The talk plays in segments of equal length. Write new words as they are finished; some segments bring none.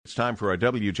It's time for our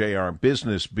WJR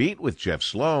Business Beat with Jeff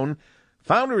Sloan,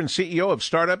 founder and CEO of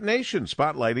Startup Nation,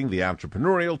 spotlighting the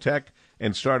entrepreneurial tech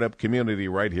and startup community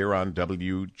right here on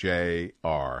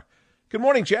WJR. Good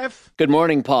morning, Jeff. Good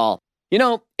morning, Paul. You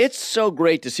know, it's so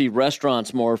great to see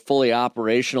restaurants more fully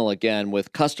operational again,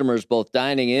 with customers both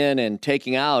dining in and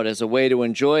taking out as a way to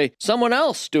enjoy someone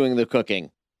else doing the cooking.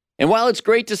 And while it's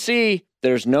great to see,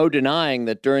 there's no denying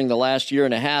that during the last year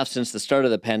and a half since the start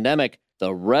of the pandemic,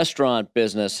 the restaurant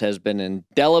business has been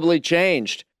indelibly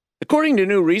changed. According to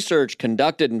new research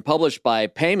conducted and published by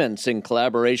Payments in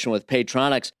collaboration with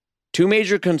Paytronix, two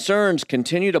major concerns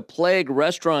continue to plague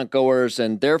restaurant goers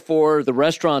and therefore the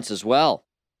restaurants as well.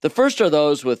 The first are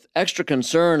those with extra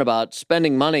concern about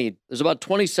spending money. There's about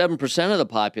 27% of the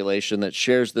population that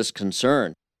shares this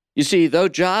concern. You see, though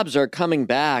jobs are coming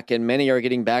back and many are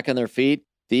getting back on their feet,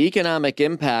 the economic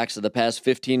impacts of the past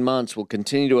 15 months will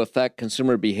continue to affect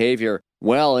consumer behavior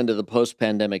well into the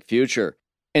post-pandemic future.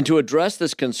 And to address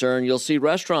this concern, you'll see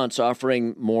restaurants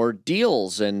offering more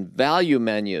deals and value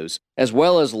menus, as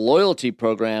well as loyalty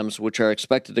programs, which are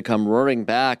expected to come roaring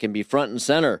back and be front and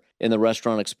center in the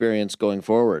restaurant experience going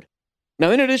forward.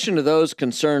 Now, in addition to those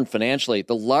concerned financially,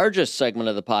 the largest segment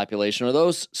of the population are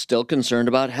those still concerned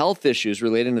about health issues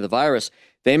relating to the virus.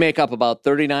 They make up about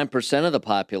 39% of the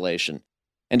population.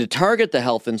 And to target the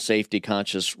health and safety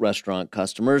conscious restaurant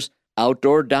customers,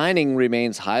 outdoor dining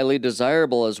remains highly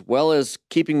desirable, as well as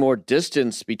keeping more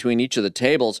distance between each of the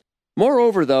tables.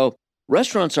 Moreover, though,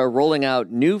 restaurants are rolling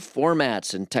out new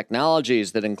formats and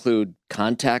technologies that include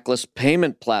contactless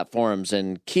payment platforms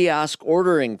and kiosk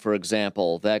ordering, for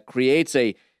example, that creates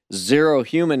a zero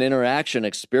human interaction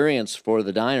experience for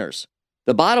the diners.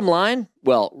 The bottom line?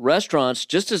 Well, restaurants,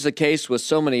 just as the case with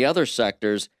so many other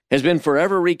sectors, has been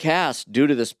forever recast due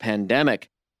to this pandemic.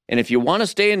 And if you want to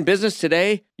stay in business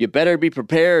today, you better be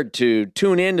prepared to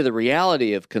tune in to the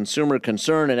reality of consumer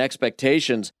concern and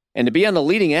expectations, and to be on the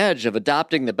leading edge of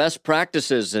adopting the best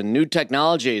practices and new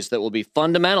technologies that will be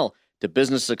fundamental to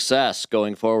business success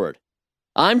going forward.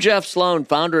 I'm Jeff Sloan,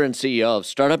 founder and CEO of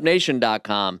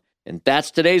StartupNation.com, and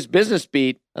that's today's Business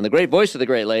Beat on the great voice of the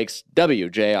Great Lakes,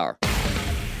 WJR.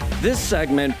 This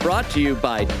segment brought to you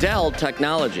by Dell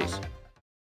Technologies.